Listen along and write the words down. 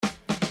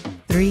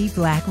Three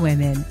Black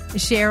women,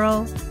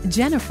 Cheryle,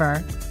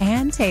 Jennifer,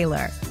 and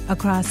Taylor,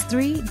 across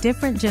three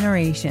different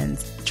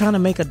generations. Trying to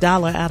make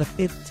 $1 out of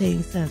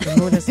 15 cents. You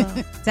know what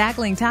that's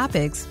Tackling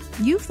topics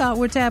you thought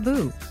were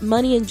taboo.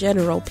 Money in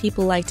general,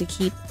 people like to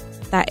keep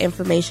that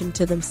information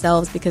to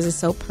themselves because it's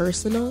so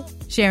personal.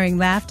 Sharing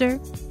laughter,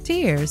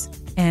 tears,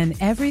 and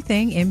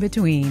everything in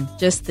between.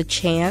 Just the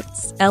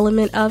chance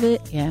element of it.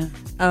 Yeah.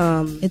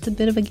 It's a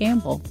bit of a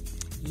gamble.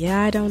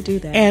 Yeah, I don't do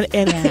that. And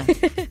Yeah.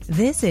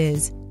 This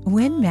is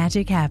When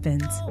Magic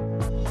Happens.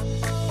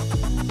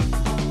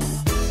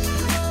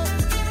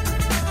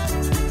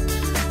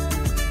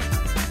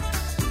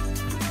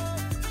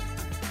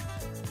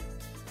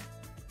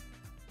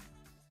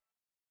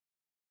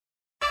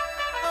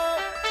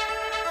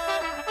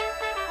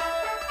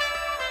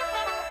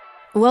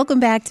 Welcome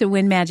back to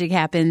When Magic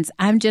Happens.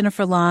 I'm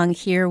Jennifer Long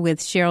here with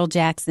Cheryle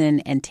Jackson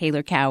and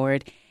Taylor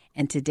Coward.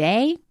 And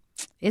today,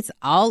 it's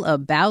all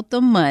about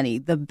the money,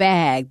 the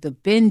bag, the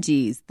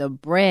Benjis, the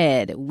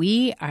bread.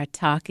 We are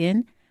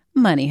talking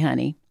money,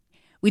 honey.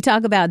 We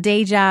talk about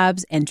day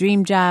jobs and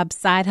dream jobs,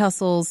 side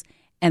hustles,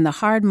 and the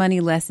hard money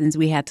lessons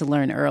we had to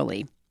learn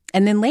early.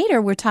 And then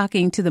later, we're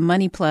talking to the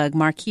money plug,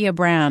 Markia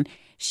Brown.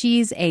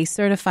 She's a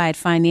certified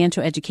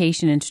financial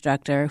education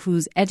instructor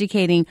who's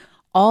educating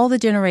all the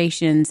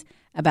generations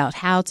about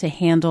how to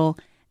handle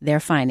their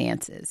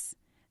finances.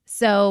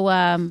 So,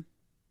 how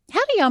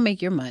do y'all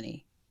make your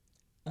money?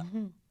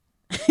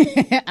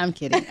 I'm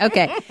kidding.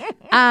 Okay.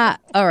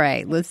 All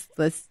right.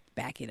 Let's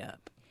back it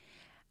up.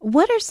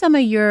 What are some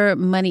of your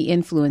money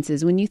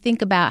influences when you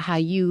think about how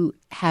you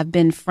have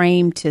been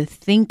framed to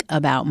think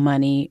about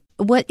money?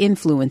 What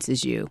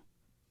influences you?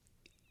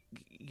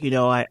 you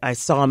know, I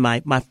saw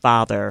my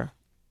father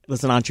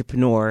was an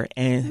entrepreneur,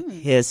 and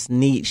his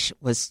niche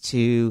was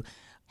to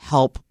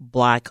help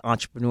Black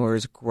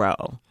entrepreneurs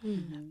grow.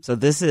 Mm-hmm. So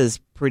this is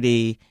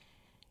pretty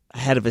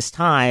ahead of his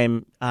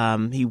time.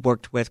 He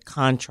worked with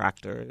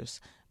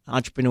contractors,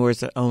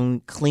 entrepreneurs that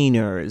own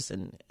cleaners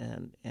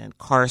and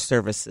car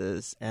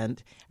services.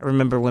 And I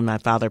remember when my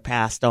father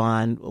passed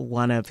on,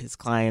 one of his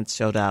clients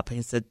showed up.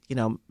 He said, you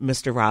know,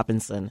 Mr.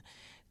 Robinson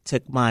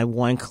took my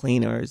one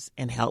cleaners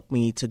and helped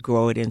me to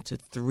grow it into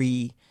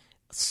 3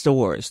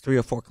 stores, 3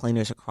 or 4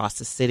 cleaners across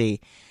the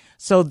city.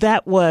 So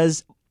that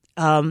was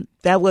an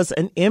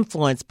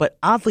influence. But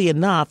oddly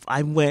enough,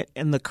 I went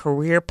in the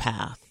career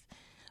path,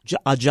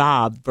 a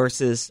job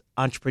versus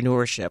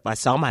entrepreneurship. I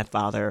saw my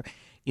father,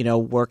 you know,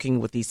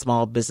 working with these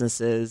small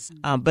businesses.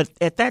 But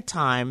at that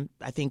time,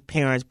 I think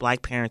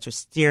Black parents are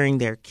steering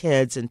their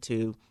kids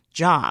into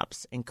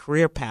jobs and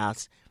career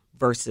paths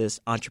versus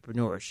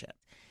entrepreneurship.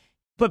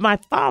 But my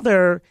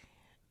father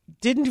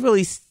didn't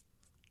really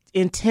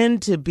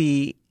intend to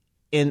be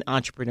in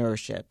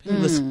entrepreneurship. He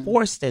was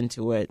forced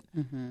into it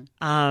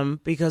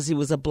because he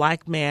was a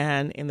Black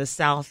man in the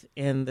South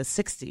in the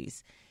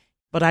 60s.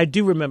 But I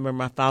do remember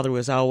my father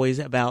was always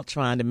about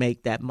trying to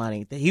make that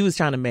money. He was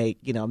trying to make,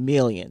 you know,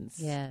 millions.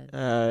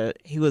 Yeah.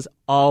 He was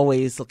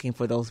always looking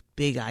for those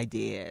big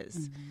ideas.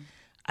 Mm-hmm.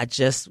 I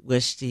just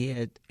wished he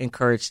had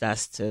encouraged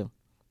us to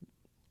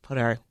put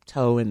our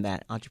toe in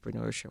that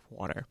entrepreneurship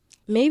water.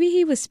 Maybe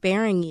he was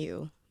sparing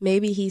you.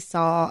 Maybe he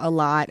saw a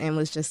lot and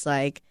was just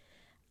like,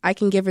 I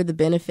can give her the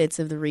benefits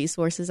of the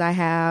resources I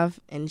have,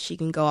 and she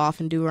can go off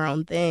and do her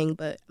own thing,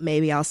 but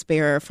maybe I'll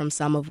spare her from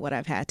some of what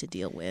I've had to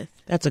deal with.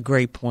 That's a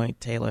great point,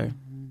 Taylor.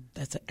 Mm-hmm.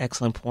 That's an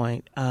excellent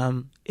point.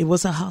 It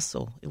was a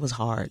hustle. It was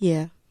hard.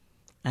 Yeah.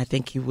 I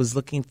think he was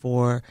looking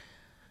for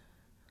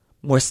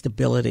more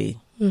stability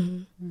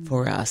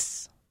for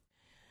us.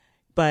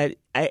 But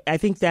I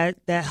think that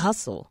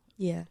hustle.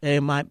 Yeah.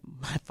 And my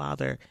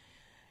father,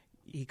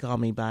 he called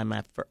me by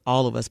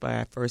all of us by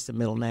our first and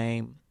middle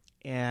name.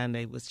 And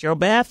it was, Cheryl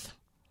Beth,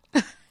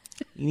 you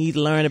need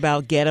to learn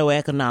about ghetto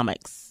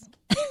economics.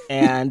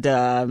 And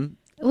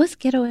what's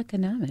ghetto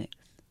economics?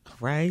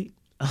 Right?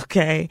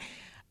 Okay.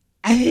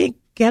 I think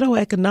ghetto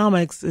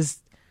economics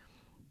is,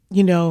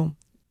 you know,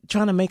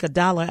 trying to make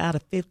 $1 out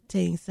of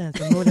 15 cents.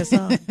 You know what that's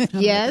on?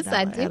 Yes,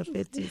 I do. Out of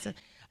 15 cents.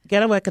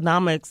 Ghetto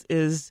economics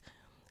is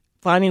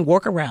finding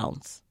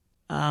workarounds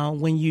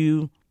when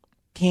you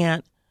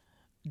can't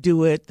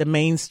do it the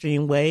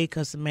mainstream way,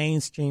 because the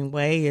mainstream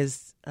way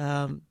is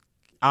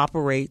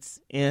operates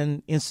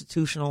in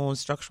institutional and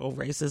structural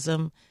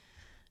racism.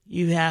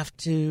 You have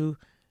to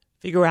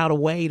figure out a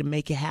way to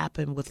make it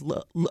happen with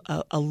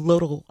a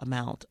little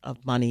amount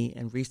of money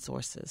and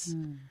resources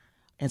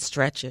and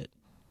stretch it.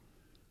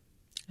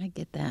 I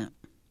get that.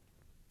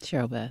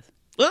 Cheryl Beth.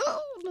 I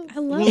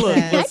love Look,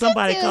 that. when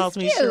somebody calls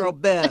me Cheryl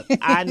Beth,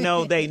 I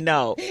know they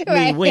know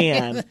me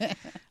when.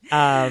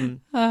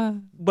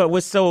 But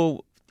what's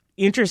so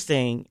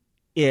interesting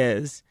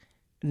is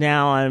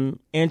now I'm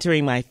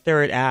entering my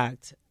 3rd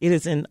act. It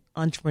is in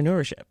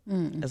entrepreneurship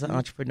as an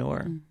entrepreneur.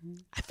 Mm-hmm.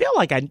 I feel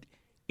like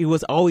it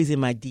was always in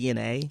my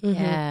DNA.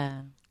 Mm-hmm.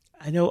 Yeah.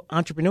 I know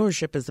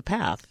entrepreneurship is the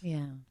path.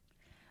 Yeah.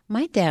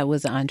 My dad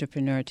was an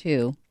entrepreneur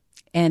too.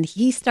 And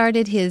he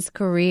started his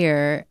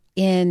career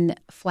in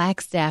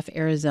Flagstaff,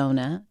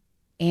 Arizona.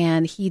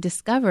 And he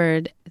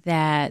discovered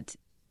that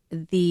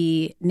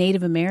the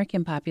Native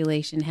American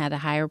population had a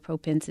higher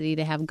propensity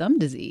to have gum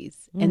disease.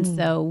 And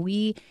so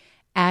we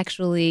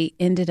actually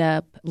ended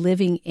up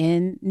living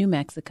in New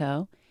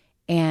Mexico,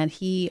 and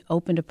he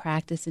opened a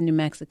practice in New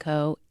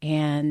Mexico,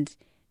 and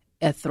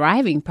a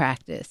thriving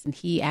practice. And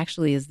he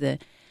actually is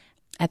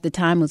at the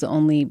time was the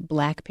only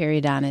Black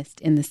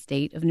periodontist in the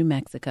state of New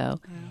Mexico.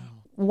 Wow.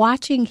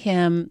 Watching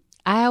him,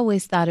 I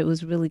always thought it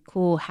was really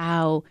cool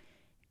how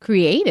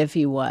creative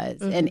he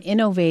was and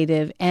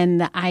innovative,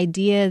 and the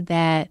idea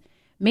that,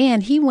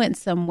 man, he went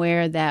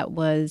somewhere that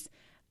was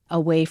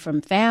away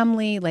from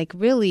family, like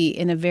really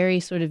in a very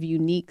sort of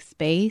unique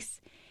space.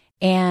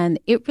 And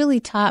it really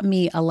taught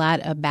me a lot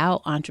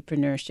about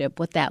entrepreneurship,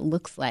 what that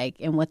looks like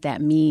and what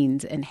that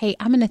means. And, hey,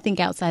 I'm going to think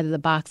outside of the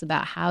box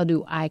about how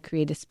do I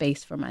create a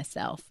space for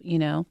myself, you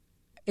know?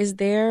 Is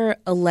there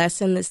a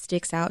lesson that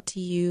sticks out to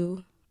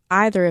you,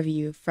 either of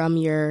you, from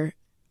your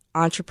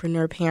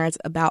entrepreneur parents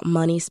about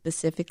money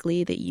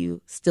specifically that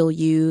you still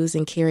use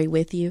and carry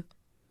with you?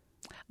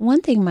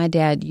 One thing my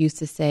dad used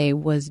to say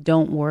was,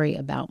 don't worry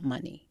about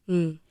money.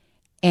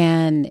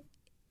 And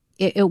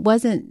it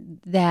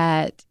wasn't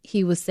that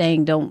he was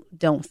saying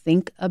don't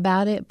think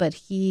about it, but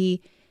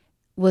he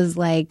was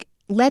like,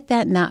 let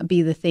that not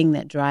be the thing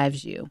that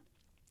drives you.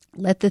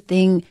 Let the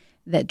thing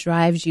that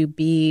drives you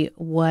be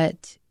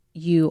what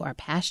you are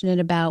passionate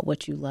about,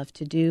 what you love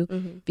to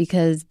do,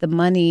 because the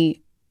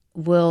money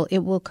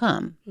will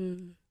come.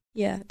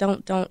 Yeah,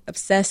 don't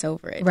obsess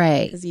over it.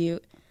 Right. Because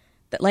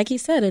like you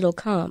said, it'll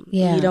come.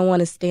 Yeah. You don't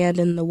want to stand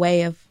in the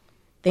way of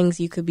things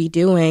you could be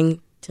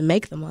doing to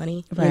make the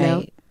money. Right. You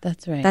know?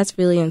 That's right. That's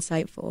really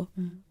insightful.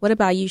 What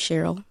about you,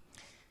 Cheryle?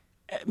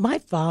 My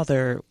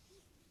father,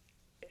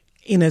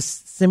 in a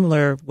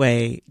similar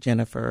way,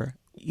 Jennifer,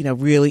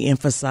 really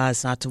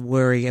emphasized not to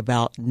worry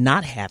about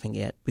not having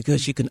it,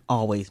 because you can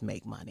always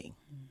make money.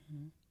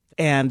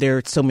 And there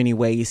are so many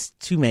ways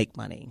to make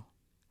money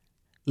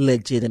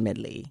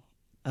legitimately.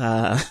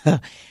 There's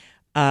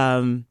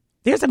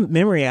a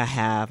memory I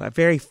have, a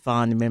very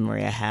fond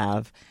memory I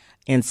have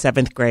in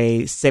 7th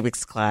grade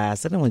civics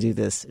class. I don't want to do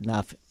this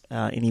enough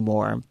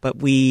anymore, but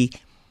we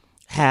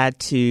had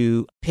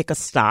to pick a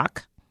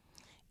stock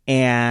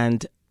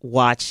and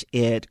watch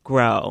it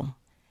grow.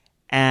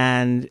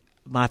 And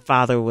my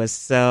father was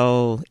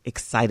so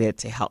excited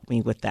to help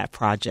me with that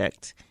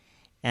project.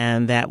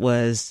 And that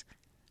was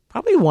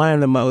probably one of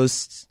the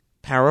most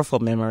powerful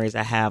memories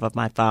I have of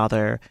my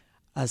father,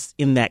 us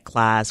in that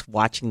class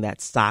watching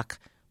that stock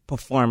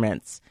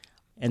performance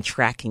and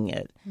tracking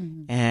it,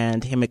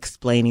 and him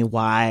explaining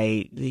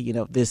why,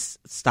 this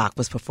stock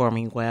was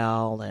performing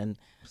well, and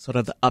sort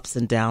of the ups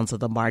and downs of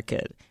the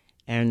market,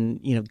 and,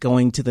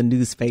 going to the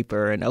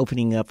newspaper and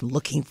opening up,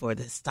 looking for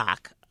this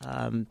stock.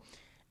 And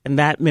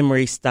that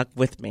memory stuck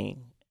with me.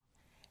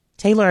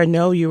 Taylor, I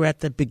know you were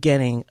at the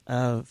beginning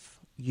of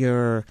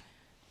your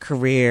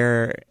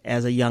career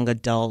as a young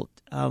adult.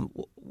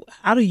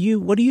 What do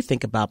you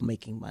think about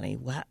making money?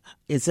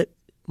 Is it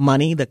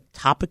money, the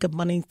topic of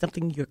money,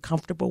 something you're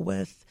comfortable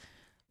with,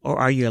 or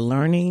are you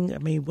learning? I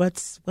mean,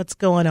 what's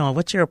going on?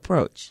 What's your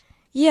approach?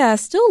 Yeah,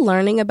 still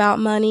learning about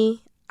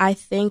money. I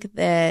think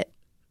that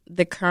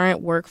the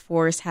current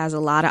workforce has a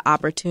lot of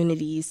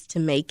opportunities to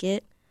make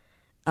it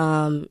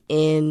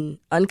in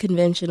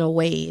unconventional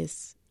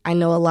ways. I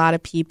know a lot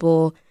of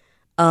people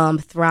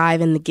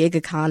thrive in the gig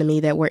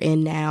economy that we're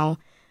in now.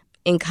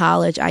 In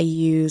college, I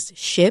used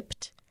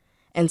Shipt,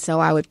 and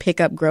so I would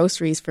pick up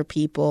groceries for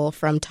people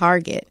from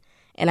Target.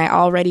 And I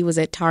already was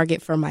at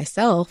Target for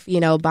myself,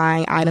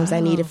 buying items I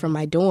needed from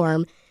my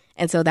dorm.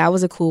 And so that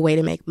was a cool way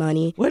to make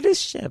money. What is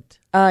Shipt?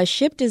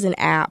 Shipt is an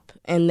app,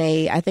 and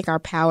they, I think, are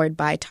powered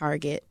by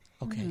Target.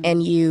 Okay.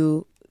 And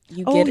you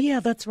get yeah,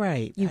 that's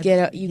right. You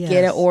get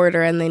an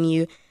order, and then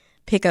you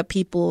pick up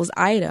people's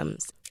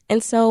items.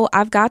 And so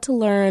I've got to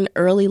learn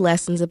early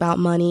lessons about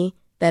money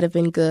that have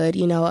been good,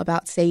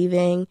 about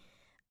saving.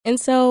 And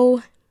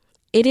so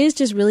it is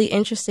just really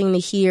interesting to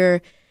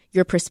hear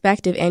your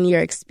perspective and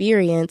your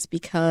experience,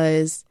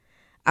 because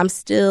I'm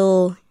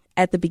still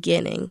at the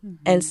beginning.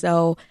 And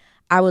so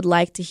I would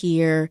like to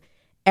hear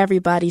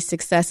everybody's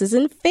successes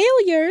and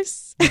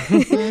failures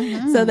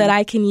so that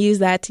I can use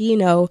that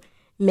to,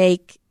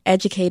 make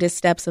educated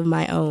steps of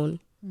my own.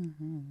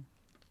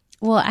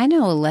 Well, I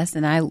know a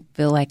lesson I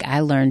feel like I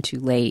learned too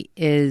late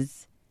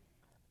is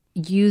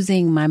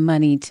using my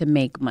money to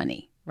make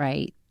money,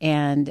 right?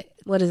 And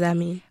what does that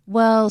mean?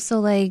 Well,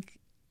 so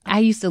I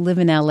used to live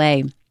in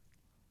LA,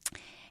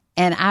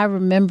 and I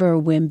remember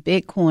when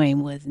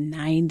Bitcoin was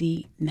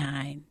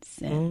 99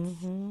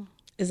 cents.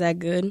 Is that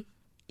good?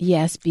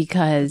 Yes,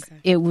 because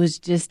it was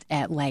just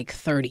at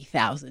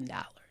 $30,000.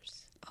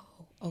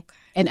 Oh, okay.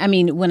 And I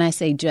mean, when I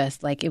say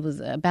just, it was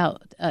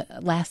about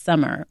last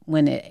summer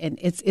when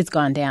it's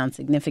gone down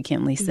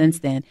significantly since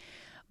then.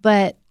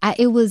 But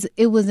it was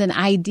an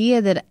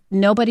idea that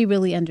nobody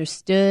really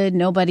understood.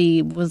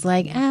 Nobody was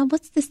like,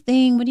 what's this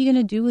thing? What are you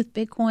going to do with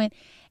Bitcoin?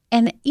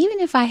 And even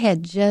if I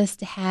had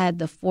just had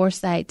the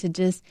foresight to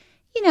just,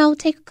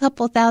 take a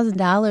couple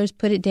 $1,000s,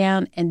 put it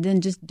down, and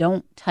then just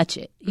don't touch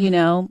it,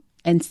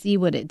 and see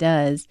what it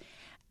does,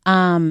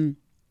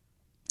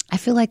 I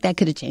feel like that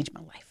could have changed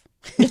my life.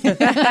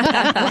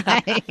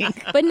 Right.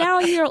 But now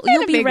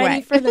you'll be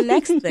ready for the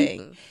next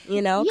thing,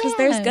 because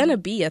there's gonna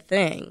be a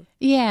thing.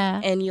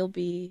 Yeah. And you'll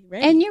be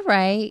ready. And you're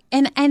right.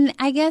 And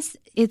I guess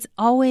it's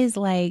always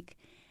like,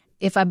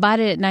 if I bought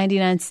it at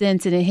 99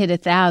 cents and it hit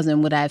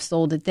 1,000, would I have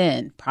sold it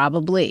then?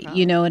 Probably.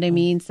 You know what I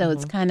mean? So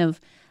it's kind of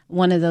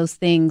one of those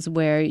things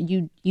where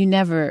you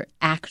never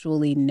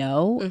actually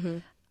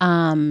know.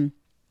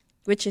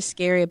 Which is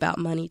scary about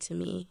money to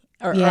me,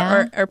 or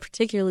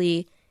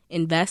particularly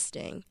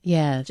investing.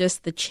 Yeah.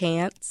 Just the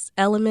chance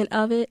element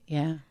of it.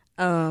 Yeah.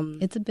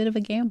 It's a bit of a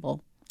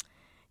gamble.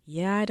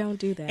 Yeah, I don't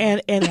do that.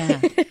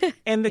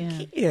 And the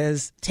key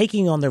is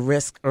taking on the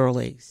risk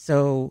early.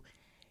 So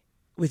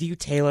with you,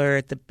 Taylor,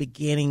 at the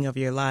beginning of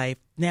your life,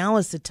 now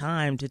is the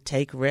time to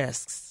take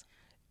risks.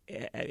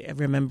 I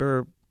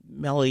remember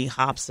Melly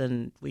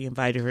Hobson, we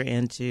invited her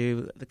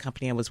into the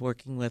company I was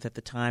working with at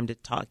the time to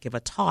give a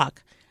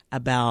talk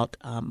about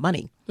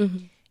money.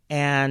 Mm-hmm.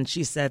 And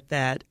she said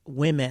that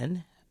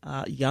women,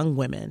 young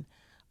women,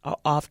 are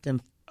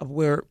often,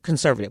 we're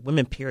conservative.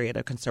 Women, period,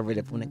 are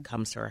conservative when it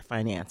comes to our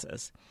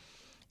finances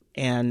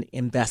and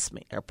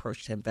investment, our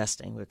approach to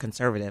investing. We're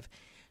conservative.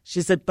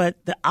 She said,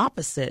 but the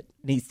opposite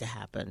needs to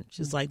happen.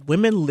 She's like,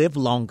 women live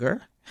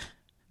longer.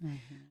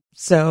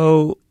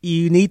 So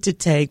women need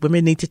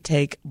to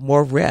take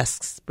more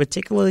risks,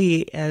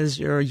 particularly as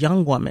you're a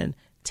young woman.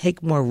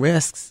 Take more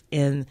risks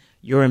in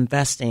your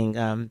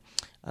investing.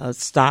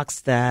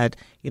 Stocks that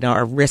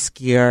are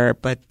riskier,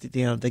 but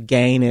the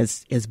gain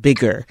is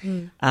bigger.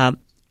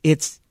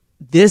 It's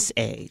this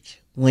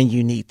age when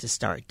you need to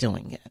start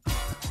doing it.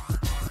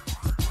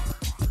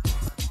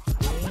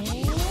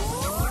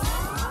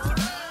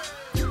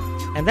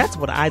 And that's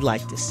what I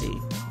like to see.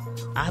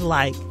 I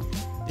like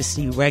to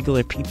see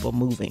regular people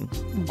moving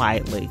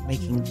quietly,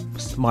 making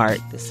smart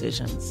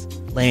decisions,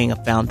 laying a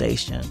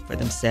foundation for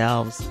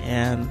themselves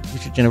and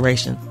future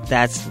generations.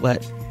 That's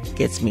what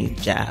gets me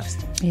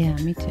jazzed. Yeah,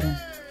 me too.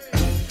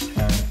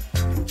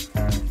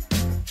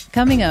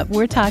 Coming up,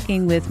 we're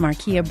talking with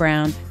Markia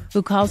Brown,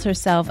 who calls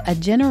herself a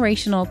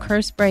generational,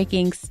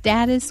 curse-breaking,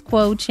 status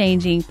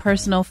quo-changing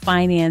personal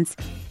finance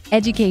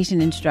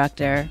education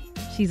instructor.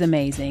 She's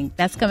amazing.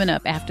 That's coming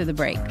up after the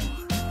break.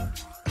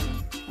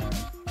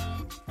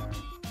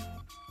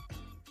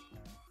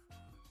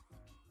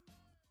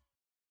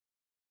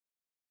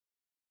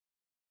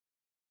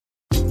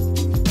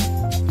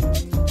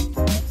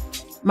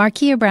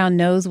 Markia Brown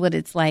knows what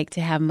it's like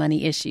to have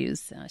money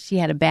issues. She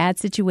had a bad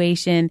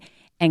situation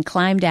and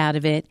climbed out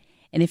of it.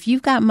 And if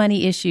you've got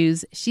money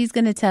issues, she's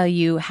going to tell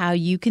you how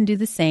you can do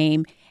the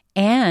same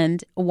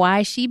and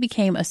why she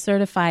became a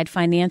certified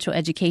financial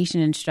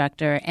education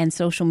instructor and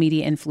social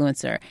media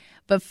influencer.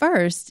 But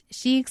first,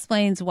 she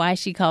explains why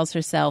she calls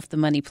herself the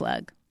money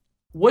plug.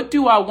 What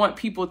do I want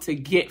people to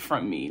get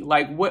from me?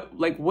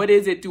 What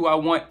is it do I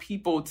want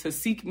people to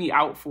seek me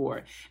out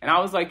for? And I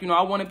was like,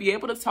 I want to be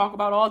able to talk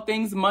about all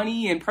things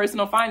money and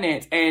personal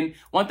finance. And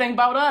one thing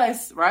about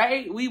us,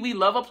 right? We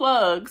love a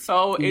plug.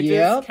 So it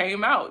just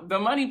came out, the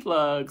money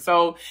plug.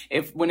 So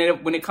when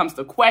it comes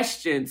to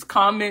questions,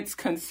 comments,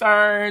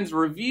 concerns,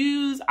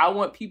 reviews, I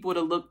want people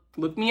to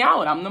look me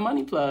out. I'm the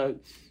money plug.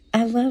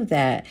 I love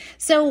that.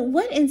 So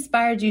what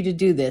inspired you to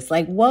do this?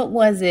 What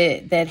was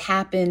it that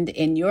happened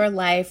in your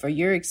life or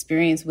your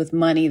experience with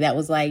money that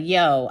was like,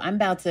 yo, I'm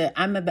going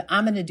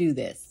to do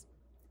this?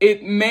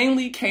 It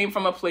mainly came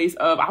from a place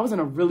of, I was in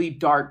a really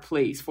dark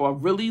place for a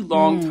really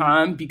long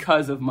time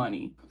because of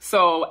money.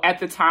 So at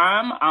the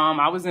time,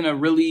 I was in a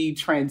really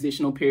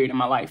transitional period in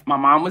my life. My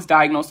mom was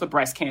diagnosed with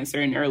breast cancer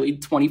in early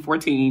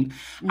 2014.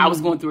 I was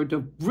going through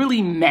a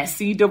really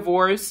messy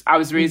divorce. I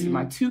was raising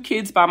my 2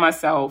 kids by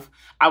myself.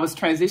 I was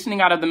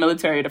transitioning out of the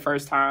military the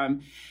first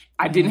time.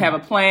 I didn't have a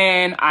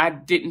plan. I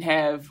didn't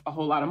have a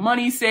whole lot of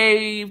money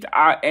saved.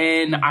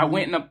 I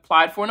went and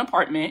applied for an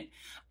apartment.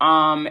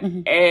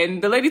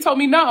 And the lady told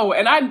me no.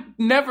 And I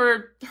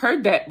never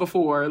heard that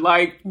before.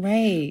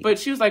 Right. But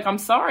she was like, I'm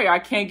sorry, I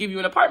can't give you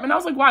an apartment. I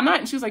was like, why not?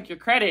 And she was like, your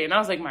credit. And I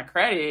was like, my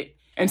credit.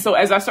 And so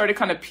as I started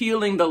kind of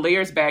peeling the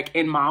layers back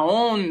in my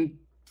own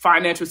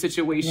financial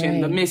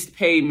situation, the missed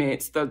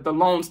payments, the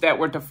loans that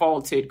were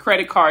defaulted,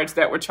 credit cards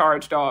that were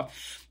charged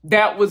off,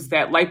 that was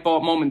that light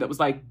bulb moment that was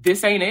like,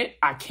 this ain't it.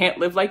 I can't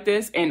live like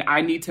this. And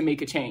I need to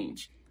make a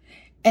change.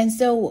 And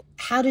so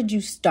how did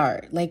you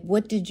start?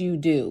 What did you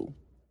do?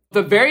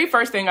 The very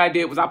first thing I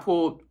did was I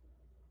pulled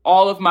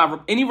all of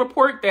any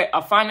report that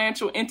a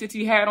financial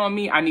entity had on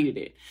me, I needed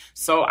it.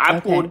 So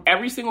I pulled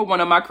every single one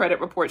of my credit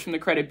reports from the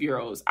credit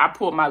bureaus. I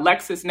pulled my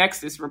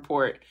LexisNexis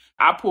report.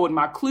 I pulled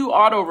my Clue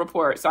Auto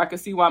report so I could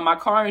see why my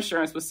car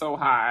insurance was so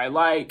high.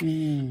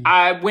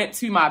 I went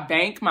to my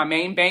bank, my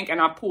main bank,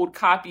 and I pulled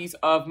copies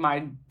of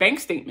my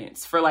bank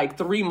statements for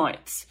 3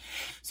 months.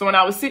 So when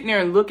I was sitting there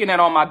and looking at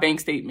all my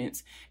bank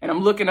statements, and I'm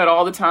looking at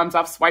all the times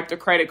I've swiped a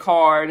credit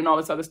card and all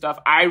this other stuff,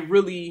 I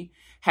really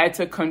had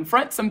to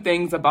confront some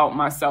things about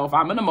myself.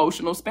 I'm an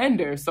emotional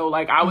spender. So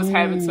I was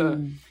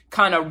having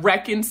kind of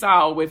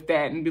reconcile with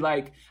that and be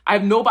like, I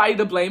have nobody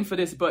to blame for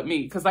this but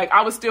me. Because like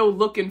I was still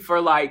looking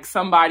for like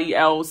somebody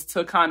else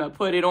to kind of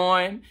put it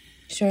on.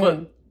 Sure.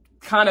 But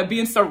kind of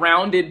being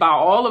surrounded by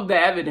all of the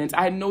evidence,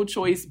 I had no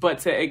choice but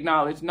to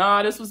acknowledge,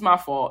 nah, this was my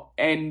fault.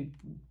 And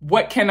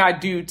what can I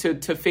do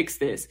to fix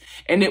this?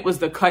 And it was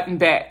the cutting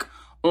back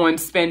on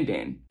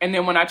spending. And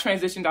then when I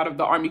transitioned out of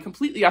the Army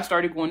completely, I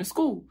started going to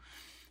school.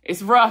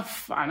 It's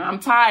rough and I'm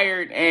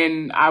tired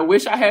and I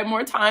wish I had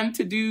more time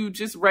to do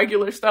just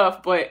regular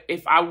stuff. But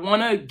if I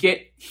want to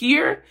get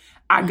here,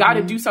 I got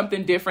to do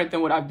something different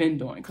than what I've been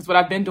doing, because what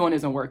I've been doing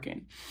isn't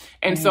working.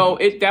 And so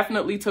it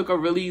definitely took a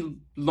really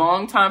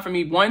long time for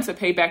me, one, to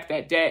pay back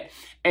that debt,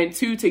 and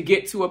two, to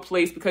get to a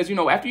place, because, you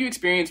know, after you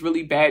experience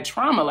really bad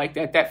trauma like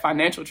that, that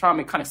financial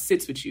trauma, it kind of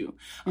sits with you.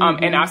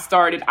 And I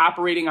started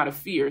operating out of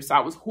fear. So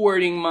I was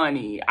hoarding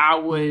money. I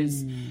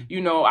was,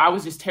 you know, I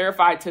was just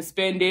terrified to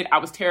spend it. I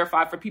was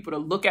terrified for people to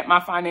look at my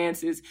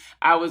finances.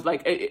 I was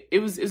like,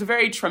 it was a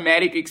very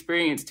traumatic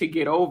experience to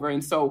get over.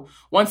 And so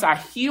once I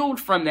healed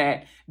from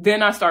that,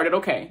 then I started,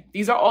 okay,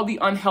 these are all the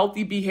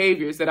unhealthy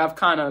behaviors that I've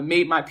kind of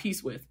made my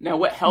peace with. Now,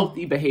 what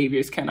healthy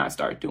behaviors can I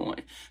start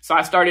doing? So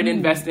I started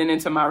investing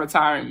into my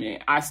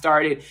retirement. I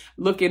started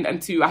looking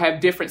into, I have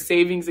different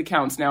savings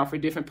accounts now for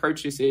different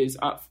purchases,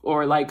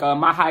 or like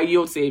my high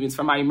yield savings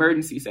for my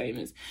emergency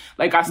savings.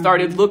 Like I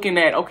started looking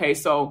at, okay,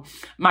 so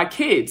my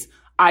kids,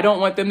 I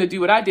don't want them to do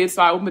what I did,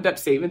 so I opened up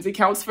savings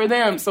accounts for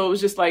them. So it was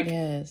just like,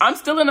 I'm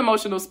still an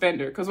emotional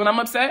spender, because when I'm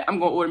upset, I'm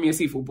going to order me a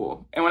seafood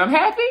bowl. And when I'm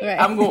happy,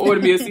 I'm going to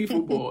order me a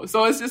seafood bowl.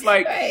 So it's just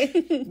like,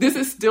 this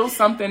is still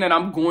something that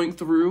I'm going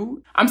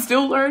through. I'm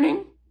still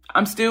learning.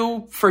 I'm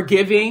still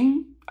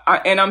forgiving,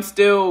 and I'm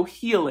still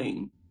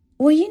healing.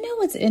 Well, you know,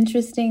 what's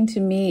interesting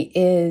to me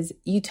is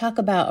you talk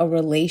about a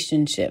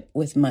relationship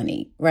with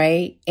money,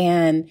 right?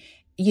 And,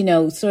 you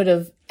know, sort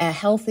of a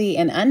healthy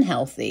and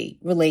unhealthy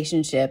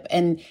relationship,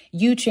 and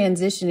you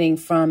transitioning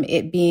from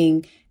it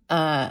being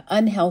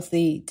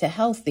unhealthy to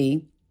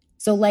healthy.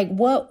 So like,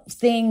 what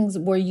things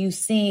were you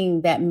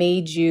seeing that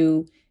made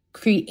you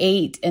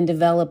create and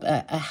develop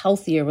a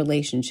healthier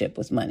relationship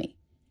with money?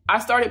 I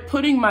started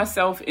putting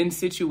myself in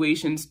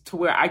situations to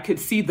where I could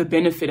see the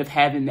benefit of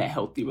having that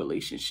healthy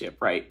relationship,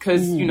 right?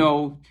 Because, you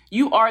know,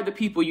 you are the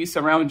people you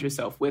surround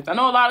yourself with. I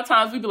know a lot of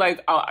times we'd be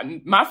like, oh,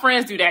 my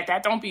friends do that.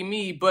 That don't be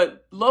me.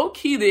 But low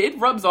key, it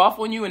rubs off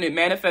on you and it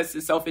manifests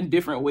itself in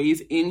different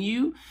ways in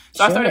you.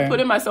 So I started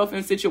putting myself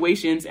in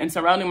situations and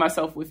surrounding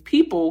myself with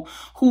people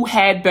who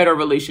had better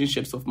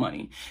relationships with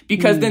money.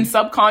 Because then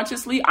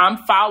subconsciously, I'm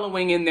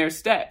following in their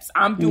steps.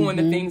 I'm doing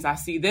the things I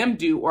see them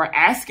do, or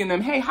asking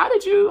them, hey, how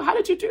did you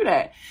do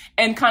that?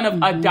 And kind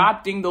of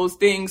adopting those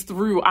things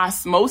through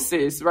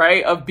osmosis,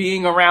 right? Of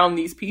being around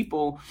these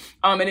people.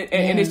 And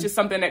it's just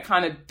something that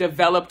kind of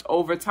developed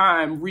over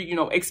time, you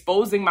know,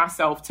 exposing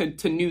myself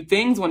to new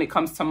things when it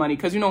comes to money.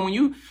 Cause you know, when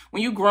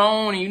you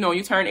grown and, you know,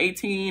 you turn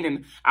 18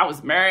 and I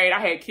was married, I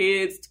had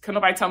kids, couldn't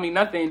nobody tell me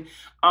nothing.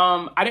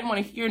 I didn't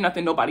want to hear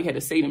nothing nobody had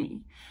to say to me.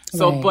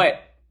 So,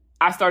 but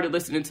I started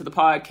listening to the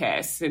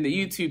podcasts and the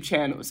YouTube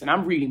channels, and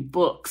I'm reading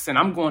books and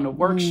I'm going to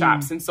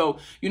workshops. And so,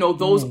 you know,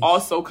 those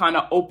also kind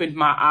of opened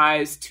my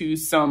eyes to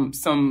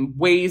some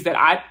ways that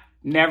I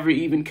never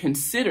even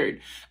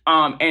considered,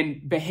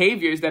 and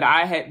behaviors that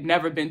I had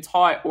never been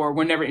taught or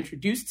were never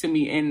introduced to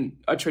me in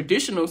a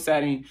traditional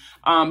setting,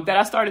 that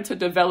I started to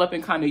develop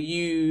and kind of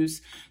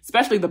use,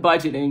 especially the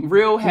budgeting,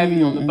 real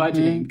heavy on the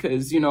budgeting,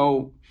 because, you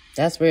know,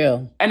 that's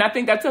real. And I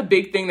think that's a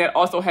big thing that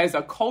also has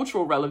a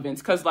cultural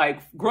relevance, because like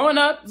growing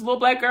up as a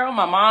little Black girl,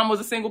 my mom was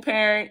a single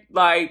parent,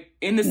 like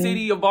in the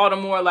city of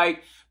Baltimore,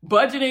 like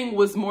budgeting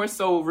was more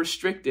so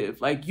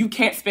restrictive. Like you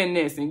can't spend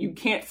this and you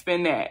can't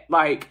spend that.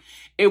 Like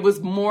it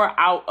was more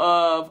out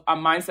of a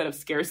mindset of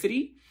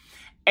scarcity.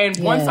 And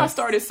once I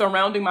started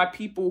surrounding myself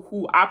with people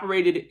who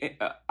operated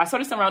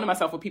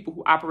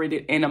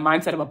in a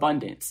mindset of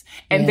abundance,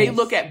 and they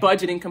look at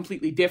budgeting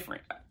completely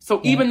different. So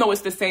even though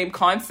it's the same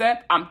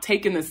concept, I'm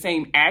taking the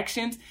same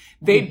actions.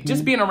 They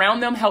just being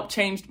around them helped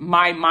change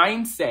my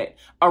mindset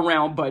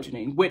around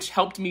budgeting, which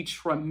helped me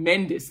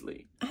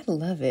tremendously. I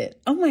love it.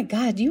 Oh my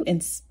God, you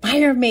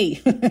inspire me.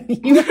 Seriously.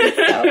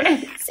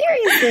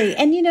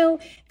 And you know,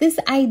 this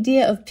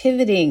idea of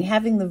pivoting,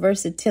 having the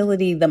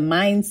versatility, the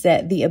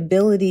mindset, the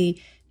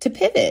ability to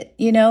pivot,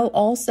 you know,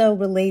 also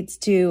relates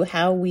to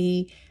how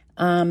we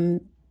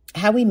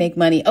make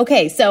money.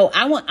 Okay, so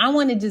I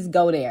want to just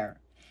go there.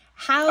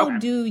 How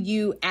do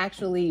you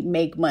actually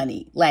make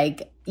money?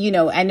 Like, you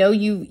know, I know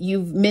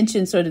you've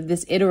mentioned sort of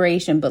this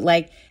iteration, but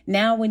like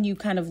now when you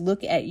kind of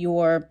look at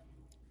your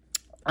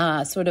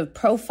sort of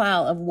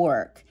profile of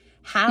work,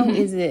 how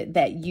is it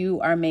that you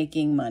are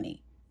making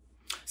money?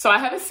 So I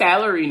have a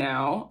salary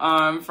now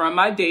from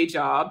my day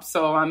job.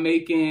 So I'm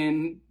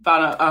making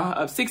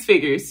about 6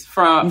 figures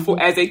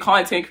as a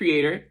content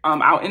creator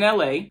out in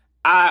LA.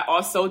 I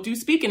also do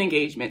speaking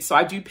engagements. So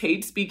I do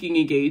paid speaking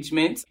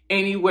engagements,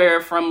 anywhere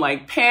from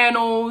like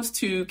panels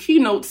to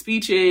keynote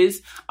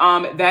speeches.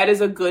 That is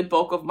a good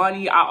bulk of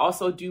money. I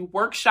also do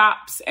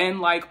workshops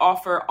and like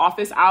offer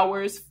office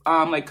hours,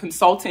 like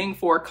consulting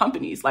for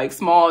companies, like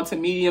small to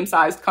medium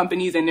sized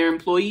companies and their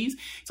employees.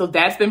 So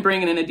that's been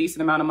bringing in a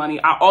decent amount of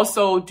money. I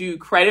also do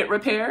credit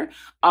repair.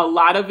 A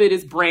lot of it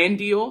is brand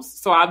deals.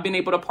 So I've been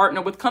able to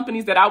partner with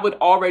companies that I would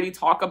already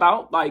talk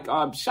about. Like,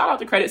 shout out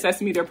to Credit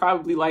Sesame. They're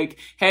probably like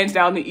hands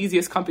down the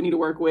easiest company to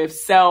work with.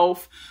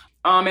 Self.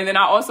 And then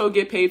I also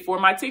get paid for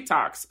my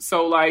TikToks.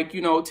 So like,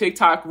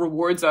 TikTok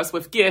rewards us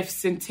with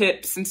gifts and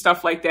tips and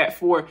stuff like that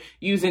for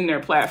using their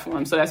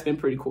platform. So that's been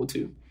pretty cool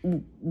too.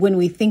 When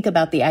we think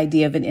about the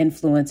idea of an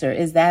influencer,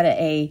 is that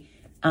a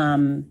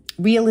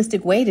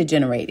realistic way to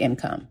generate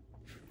income?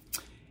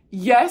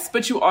 Yes,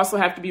 but you also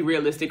have to be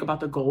realistic about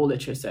the goal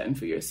that you're setting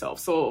for yourself.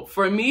 So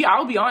for me,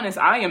 I'll be honest,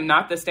 I am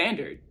not the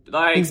standard,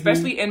 like,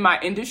 especially in my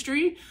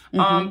industry,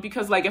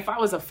 because like if I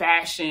was a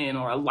fashion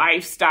or a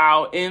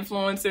lifestyle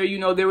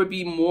influencer, there would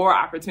be more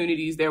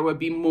opportunities. There would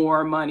be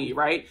more money,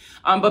 right?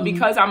 But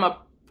because I'm a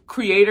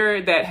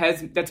creator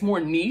that's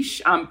more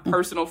niche, I'm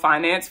personal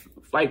finance,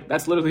 like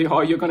that's literally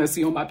all you're going to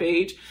see on my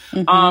page.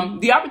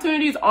 The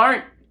opportunities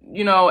aren't,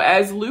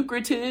 as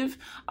lucrative,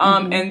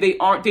 and they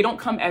don't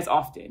come as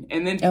often.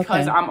 And then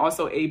because I'm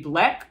also a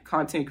Black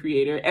content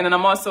creator, and then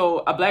I'm also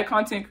a Black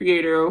content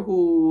creator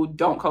who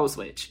don't code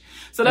switch.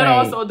 So that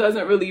also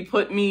doesn't really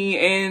put me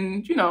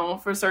in,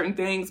 for certain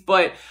things.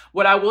 But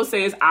what I will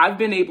say is I've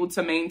been able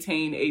to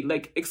maintain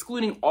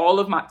excluding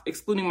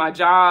my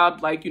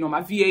job, like,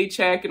 my VA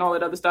check and all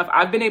that other stuff.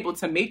 I've been able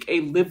to make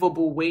a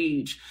livable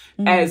wage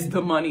as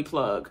the money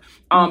plug.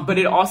 But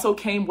it also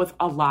came with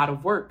a lot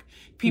of work.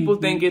 People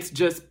think it's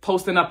just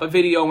posting up a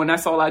video and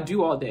that's all I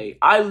do all day.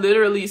 I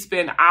literally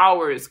spend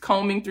hours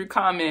combing through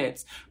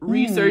comments,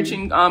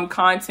 researching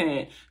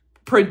content.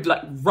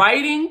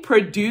 Writing,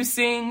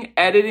 producing,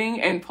 editing,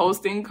 and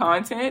posting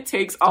content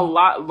takes a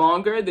lot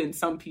longer than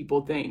some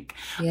people think.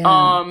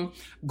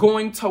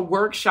 Going to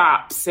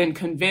workshops and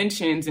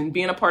conventions and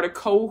being a part of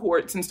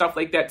cohorts and stuff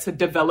like that to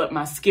develop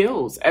my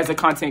skills as a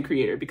content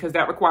creator, because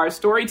that requires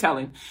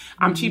storytelling.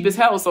 I'm cheap as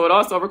hell, so it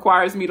also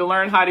requires me to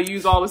learn how to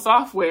use all the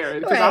software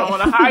because I don't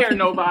want to hire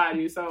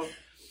nobody. So,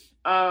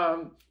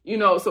 so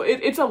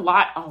it's a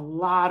lot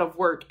of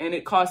work, and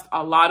it costs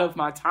a lot of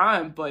my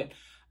time, but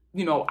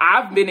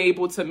I've been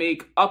able to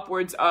make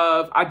upwards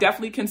of, I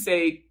definitely can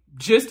say,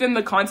 just in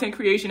the content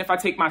creation, if I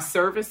take my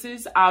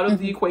services out of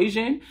the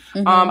equation,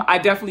 I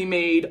definitely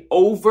made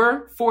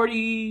over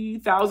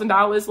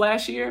 $40,000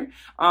 last year.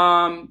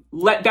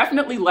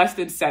 Definitely less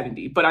than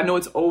 70, but I know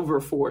it's over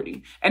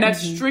 40. And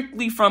that's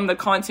strictly from the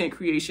content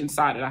creation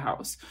side of the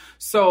house.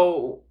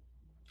 So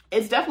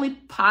it's definitely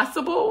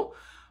possible.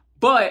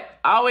 But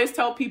I always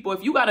tell people,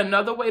 if you got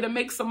another way to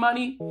make some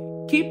money,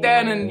 keep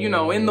that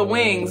in the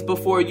wings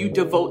before you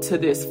devote to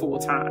this full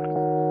time.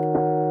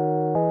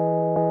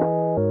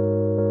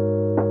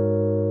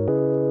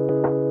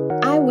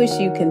 I wish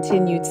you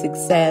continued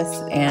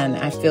success, and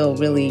I feel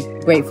really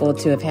grateful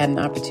to have had an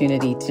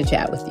opportunity to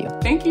chat with you.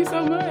 Thank you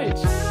so much.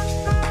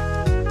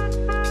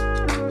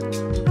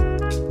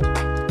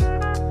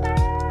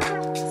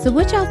 So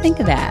what y'all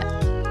think of that?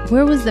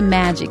 Where was the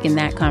magic in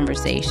that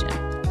conversation?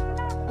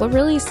 What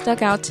really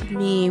stuck out to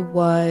me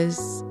was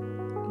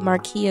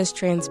Markia's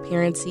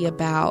transparency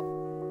about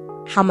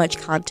how much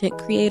content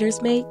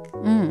creators make.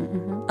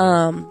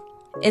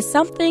 It's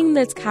something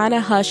that's kind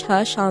of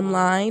hush-hush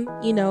online.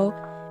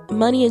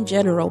 Money in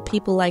general,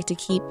 people like to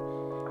keep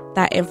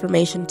that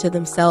information to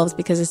themselves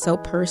because it's so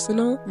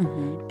personal.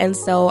 And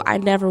so I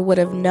never would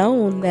have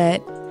known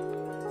that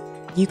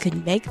you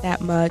could make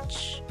that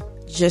much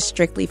just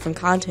strictly from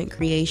content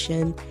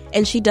creation.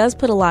 And she does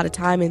put a lot of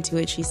time into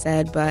it, she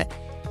said, but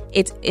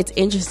it's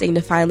interesting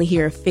to finally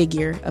hear a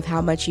figure of how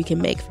much you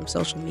can make from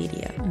social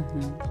media.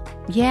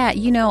 Yeah,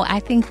 I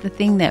think the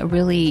thing that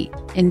really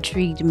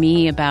intrigued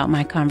me about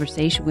my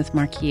conversation with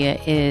Markia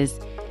is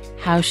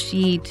how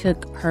she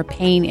took her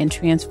pain and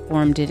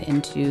transformed it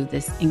into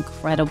this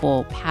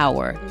incredible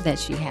power that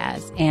she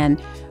has.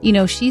 And,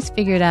 she's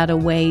figured out a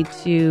way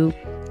to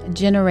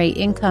generate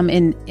income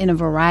in a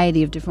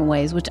variety of different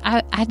ways, which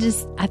I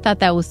thought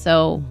that was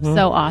so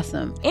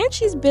awesome. And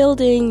she's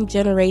building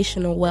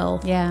generational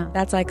wealth. Yeah.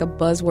 That's like a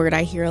buzzword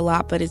I hear a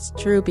lot, but it's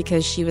true,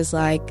 because she was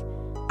like,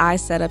 I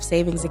set up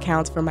savings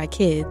accounts for my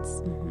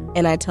kids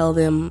and I tell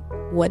them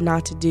what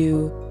not to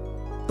do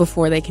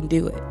before they can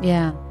do it.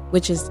 Yeah.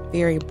 Which is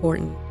very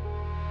important.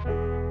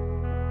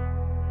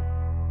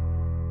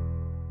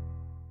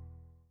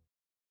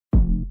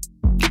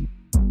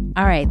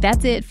 All right,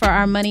 that's it for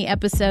our money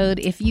episode.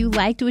 If you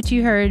liked what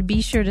you heard,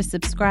 be sure to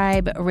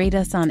subscribe, rate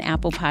us on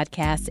Apple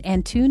Podcasts,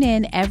 and tune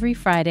in every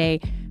Friday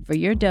for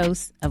your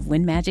dose of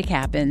When Magic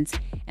Happens.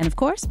 And of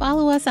course,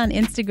 follow us on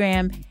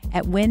Instagram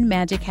at When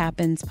Magic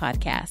Happens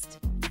Podcast.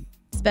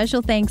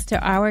 Special thanks to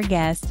our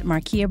guest,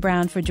 Markia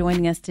Brown, for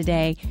joining us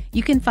today.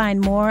 You can find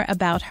more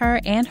about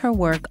her and her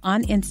work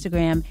on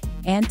Instagram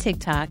and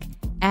TikTok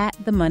at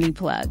The Money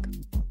Plug.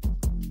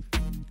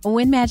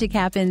 When Magic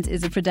Happens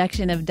is a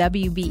production of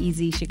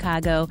WBEZ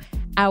Chicago.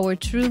 Our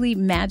truly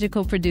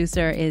magical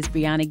producer is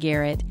Brianna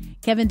Garrett.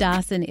 Kevin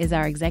Dawson is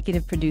our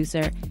executive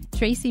producer.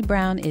 Tracy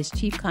Brown is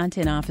chief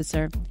content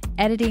officer.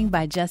 Editing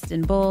by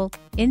Justin Bull.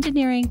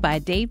 Engineering by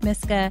Dave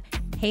Miska,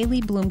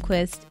 Haley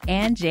Bloomquist,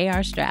 and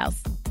J.R.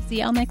 Strauss.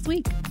 See y'all next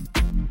week.